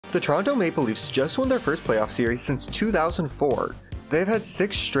The Toronto Maple Leafs just won their first playoff series since 2004. They've had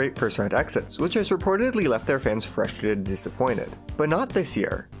 6 straight first-round exits, which has reportedly left their fans frustrated and disappointed. But not this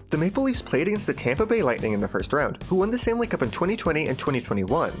year. The Maple Leafs played against the Tampa Bay Lightning in the first round, who won the Stanley Cup in 2020 and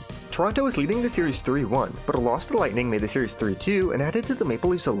 2021. Toronto was leading the series 3-1, but a loss to the Lightning made the series 3-2 and added to the Maple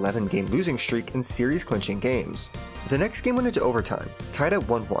Leafs' 11-game losing streak in series-clinching games. The next game went into overtime, tied at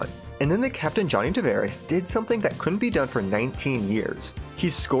 1-1, and then the captain Johnny Tavares did something that couldn't be done for 19 years. He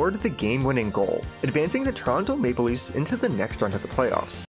scored the game-winning goal, advancing the Toronto Maple Leafs into the next round of the playoffs.